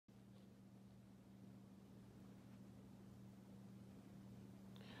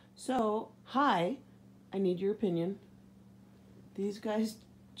So, hi, I need your opinion. These guys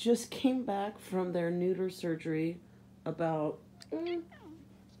just came back from their neuter surgery about... Hey,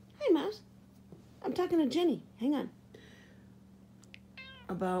 Mouse. I'm talking to Jenny. Hang on.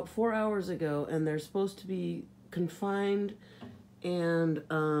 About 4 hours ago, and they're supposed to be confined and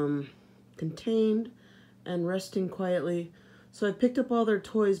contained and resting quietly. So I picked up all their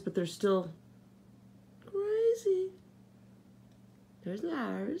toys, but they're still crazy. There's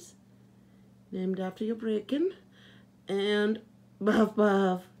Lars, named after your breaking, and Buff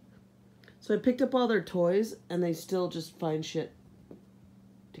Buff. So I picked up all their toys, and they still just find shit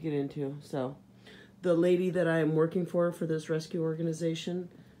to get into. So the lady that I am working for this rescue organization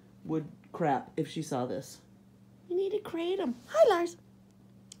would crap if she saw this. You need to crate them. Hi, Lars.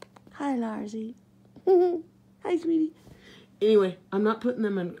 Hi, Larsie. Hi, sweetie. Anyway, I'm not putting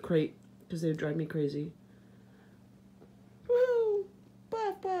them in a crate because they would drive me crazy. Woo!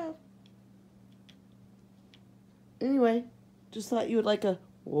 Buff, buff. Anyway, just thought you would like a...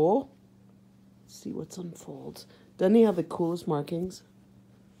 Whoa. Let's see what's unfolds. Doesn't he have the coolest markings?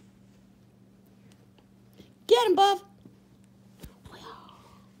 Get him, Buff!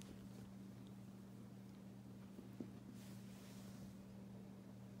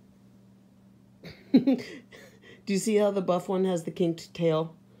 Do you see how the buff one has the kinked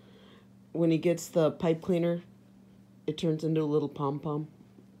tail? When he gets the pipe cleaner, it turns into a little pom-pom.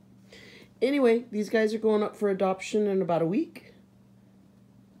 Anyway, these guys are going up for adoption in about a week.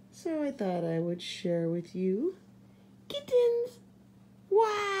 So I thought I would share with you. Kittens!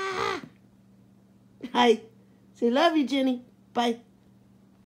 Wah! Hi. Say love you, Jenny. Bye.